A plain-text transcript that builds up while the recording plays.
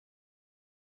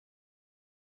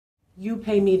You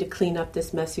pay me to clean up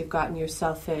this mess you've gotten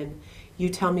yourself in. You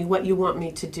tell me what you want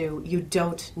me to do. You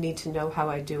don't need to know how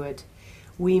I do it.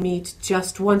 We meet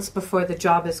just once before the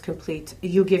job is complete.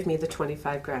 You give me the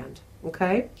 25 grand,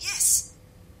 okay? Yes.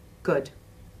 Good.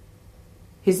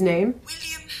 His name?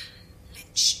 William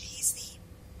Lynch. He's the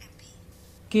MP.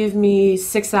 Give me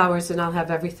 6 hours and I'll have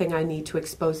everything I need to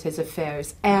expose his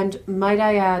affairs. And might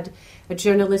I add, a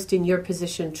journalist in your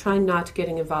position, try not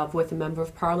getting involved with a member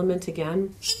of parliament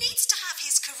again. He needs to have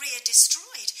his career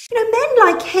destroyed. You know,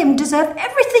 men like him deserve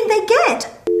everything they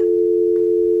get.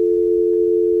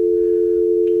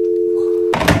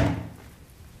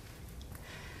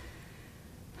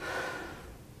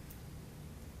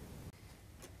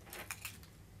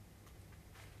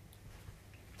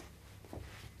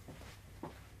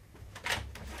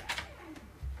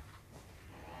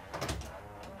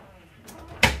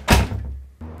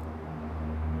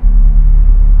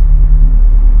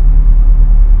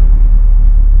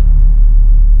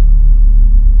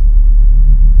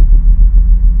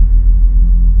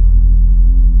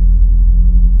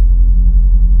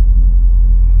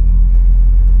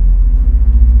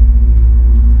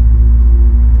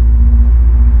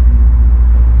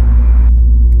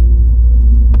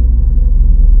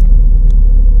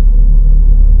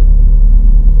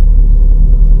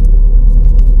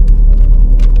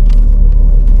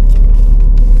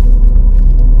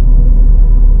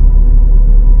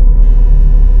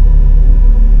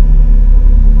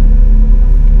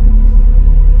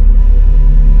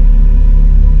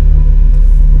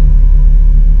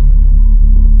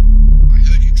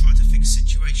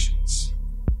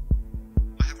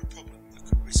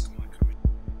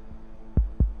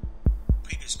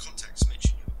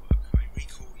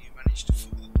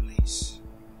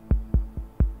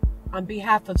 On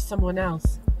behalf of someone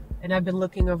else, and I've been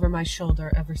looking over my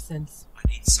shoulder ever since. I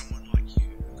need someone like you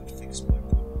who can fix my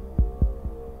problem.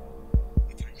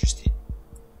 If you're interested,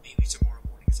 meet me tomorrow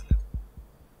morning at 11.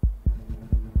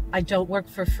 I don't work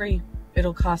for free.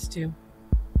 It'll cost you.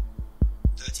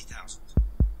 30,000.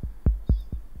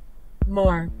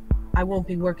 More. I won't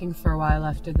be working for a while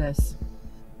after this.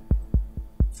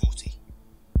 40.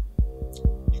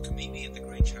 You can meet me at the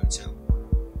Grange Hotel.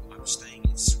 I'm staying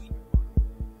in Suite 1.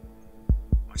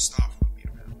 My staff won't be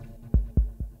around.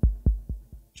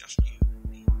 Just you and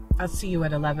me. I'll see you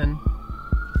at 11.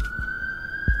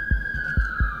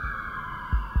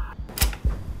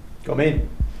 Come in.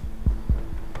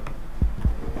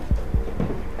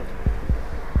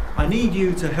 I need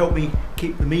you to help me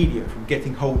keep the media from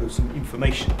getting hold of some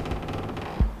information.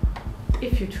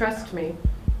 If you trust me.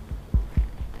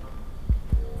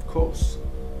 Of course.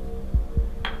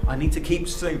 I need to keep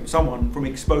someone from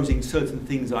exposing certain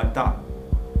things I've done.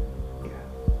 Yeah.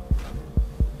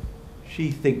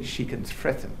 She thinks she can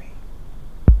threaten me.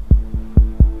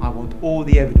 I want all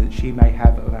the evidence she may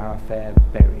have of our affair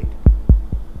buried.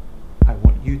 I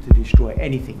want you to destroy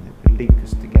anything that could link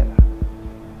us together.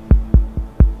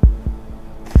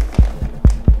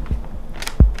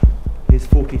 Here's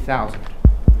 40,000.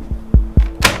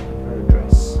 Her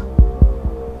address.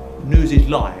 The news is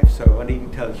live, so I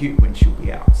needn't tell you when she'll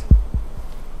be out.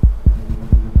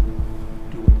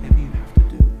 Do whatever you have to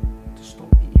do to stop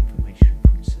the information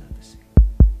from surfacing.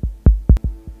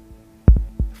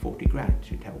 40 grand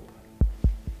should help.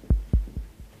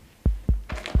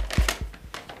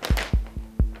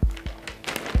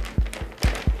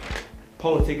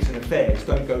 Politics and affairs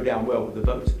don't go down well with the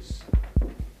voters.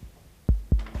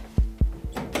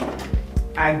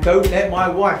 And don't let my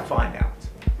wife find out.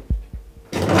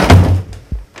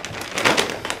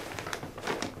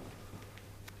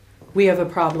 We have a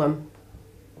problem.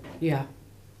 Yeah.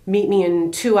 Meet me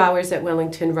in 2 hours at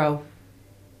Wellington Row.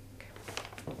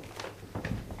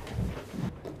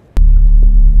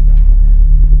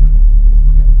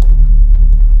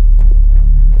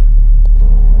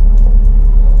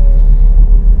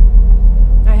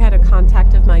 I had a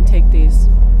contact of mine take these.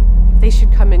 They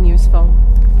should come in useful.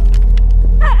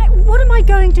 What am I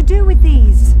going to do with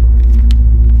these?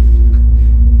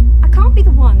 I can't be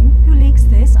the one who leaks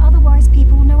this, otherwise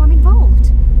people will know I'm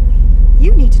involved.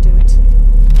 You need to do it.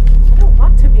 I don't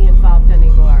want to be involved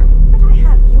anymore. But I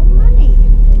have your money.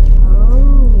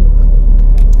 Oh.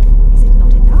 Is it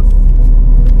not enough?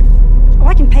 Oh,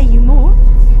 I can pay you more.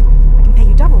 I can pay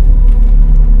you double.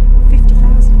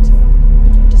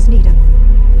 50,000. Just need a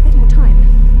bit more time.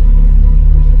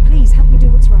 But please help me do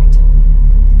what's right.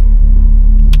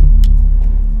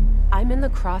 I'm in the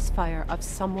crossfire of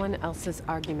someone else's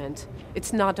argument.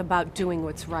 It's not about doing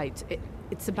what's right.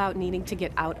 It's about needing to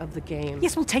get out of the game.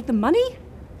 Yes, we'll take the money,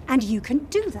 and you can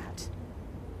do that.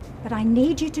 But I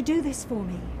need you to do this for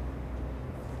me.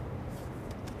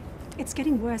 It's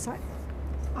getting worse.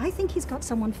 I think he's got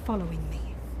someone following me.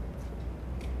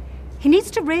 He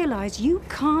needs to realize you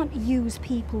can't use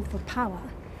people for power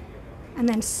and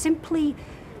then simply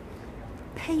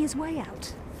pay his way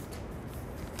out.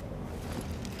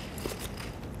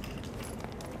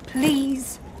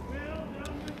 Please.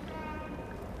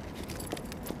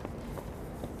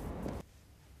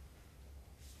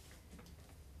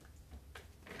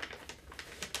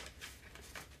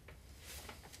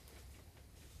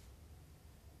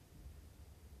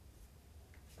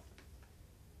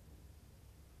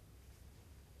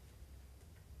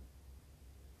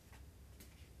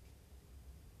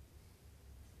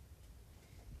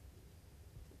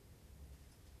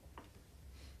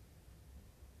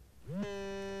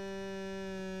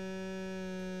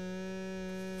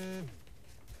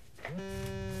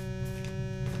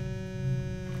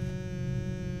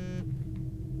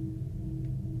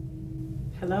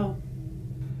 Hello?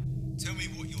 Tell me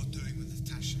what you're doing with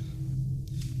Natasha.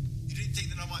 You didn't think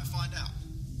that I might find out.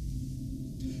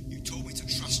 You told me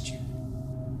to trust you.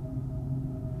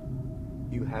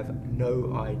 You have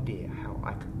no idea how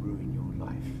I can ruin your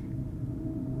life.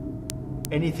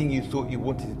 Anything you thought you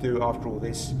wanted to do after all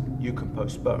this, you can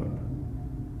postpone.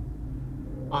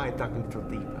 I dug a little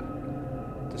deeper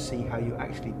to see how you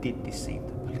actually did deceive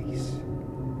the police.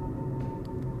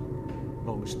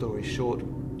 Long story short,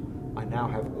 I now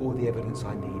have all the evidence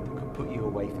I need that could put you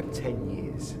away for 10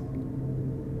 years.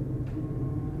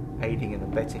 Aiding and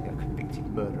abetting a convicted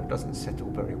murderer doesn't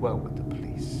settle very well with the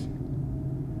police.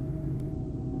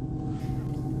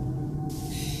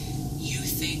 You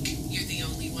think you're the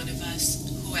only one of us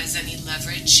who has any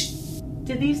leverage?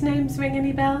 Do these names ring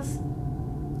any bells?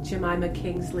 Jemima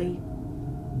Kingsley?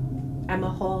 Emma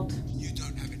Holt? You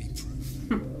don't have any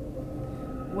proof.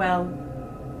 Well,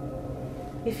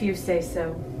 if you say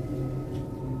so.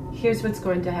 Here's what's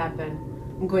going to happen.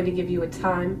 I'm going to give you a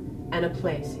time and a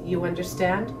place. You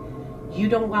understand? You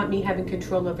don't want me having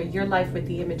control over your life with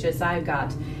the images I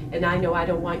got. And I know I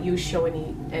don't want you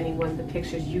showing anyone the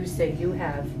pictures you say you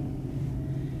have.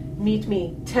 Meet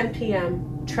me, 10 p.m.,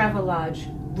 Travelodge,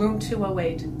 room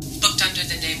 208. Booked under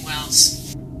the name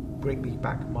Wells. Bring me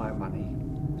back my money,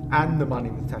 and the money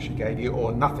Natasha gave you,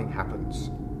 or nothing happens.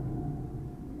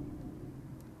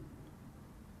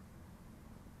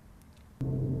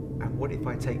 And what if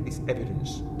I take this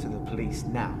evidence to the police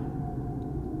now?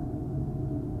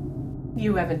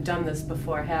 You haven't done this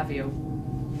before, have you?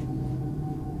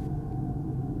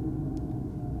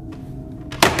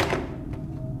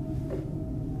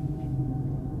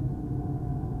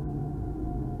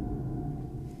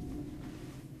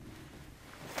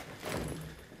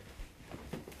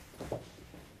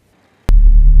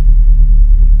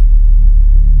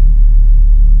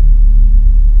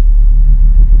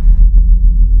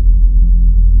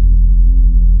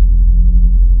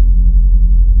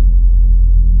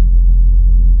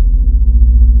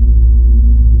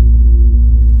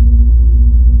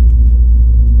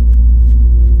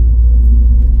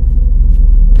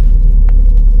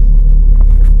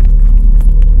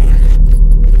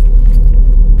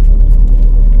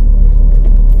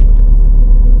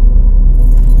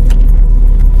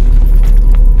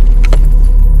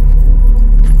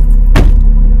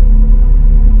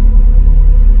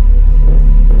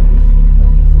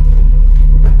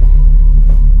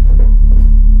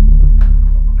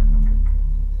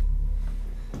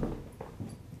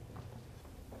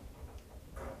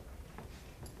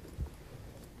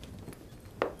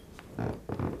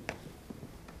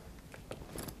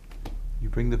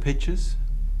 Bring the pictures.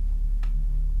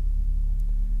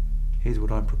 Here's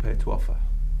what I'm prepared to offer.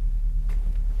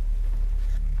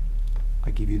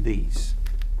 I give you these.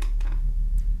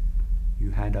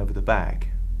 You hand over the bag.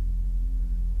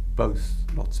 Both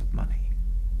lots of money.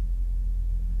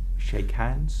 We shake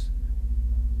hands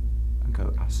and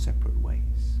go our separate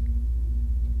ways.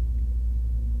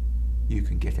 You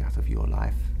can get out of your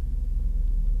life,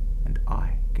 and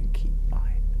I can keep mine.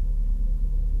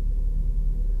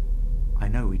 I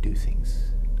know we do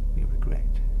things we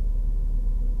regret.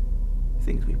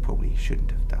 Things we probably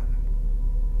shouldn't have done.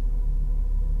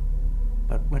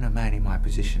 But when a man in my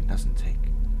position doesn't take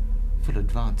full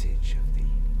advantage of the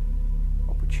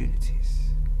opportunities,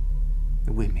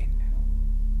 the women,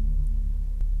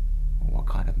 well, what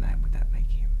kind of man would that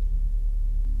make him?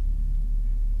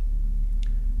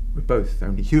 We're both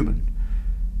only human,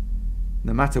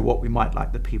 no matter what we might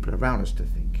like the people around us to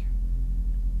think.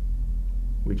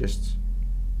 We're just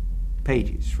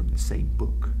pages from the same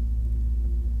book.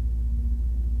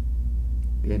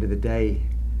 At the end of the day,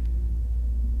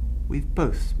 we've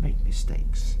both made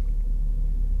mistakes.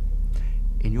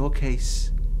 In your case,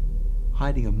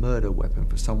 hiding a murder weapon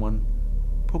for someone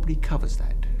probably covers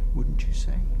that, wouldn't you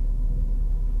say?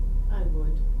 I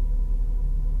would.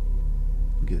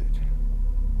 Good.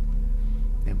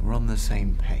 Then we're on the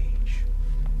same page.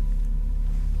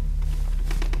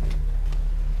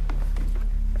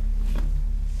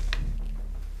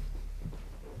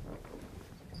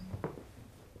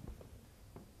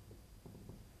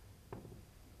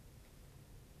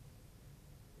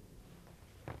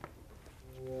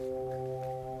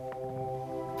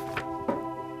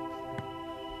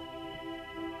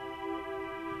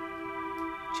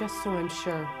 Just so I'm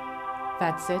sure.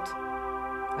 That's it?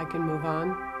 I can move on?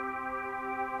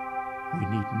 We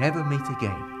need never meet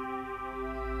again.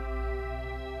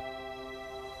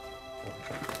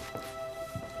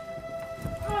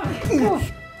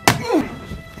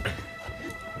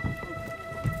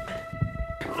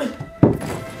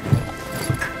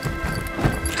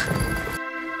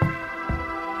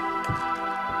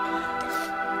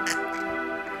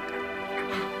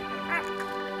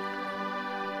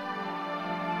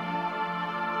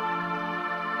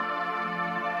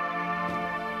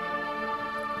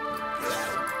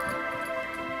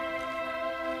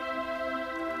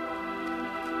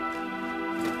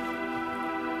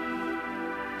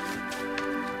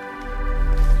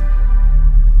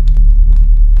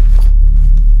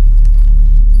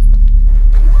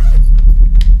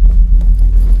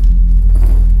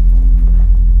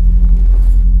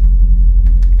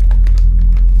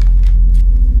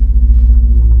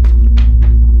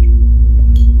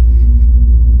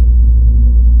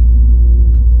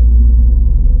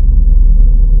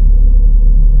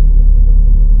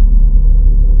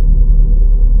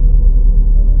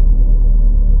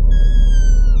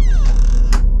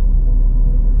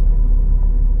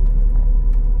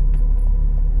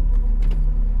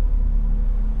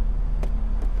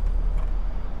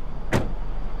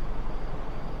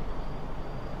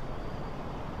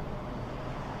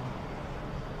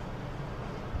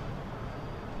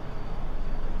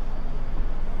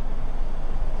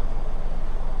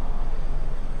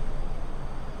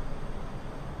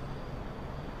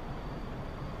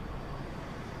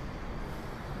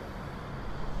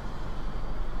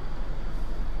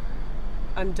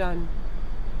 I'm done.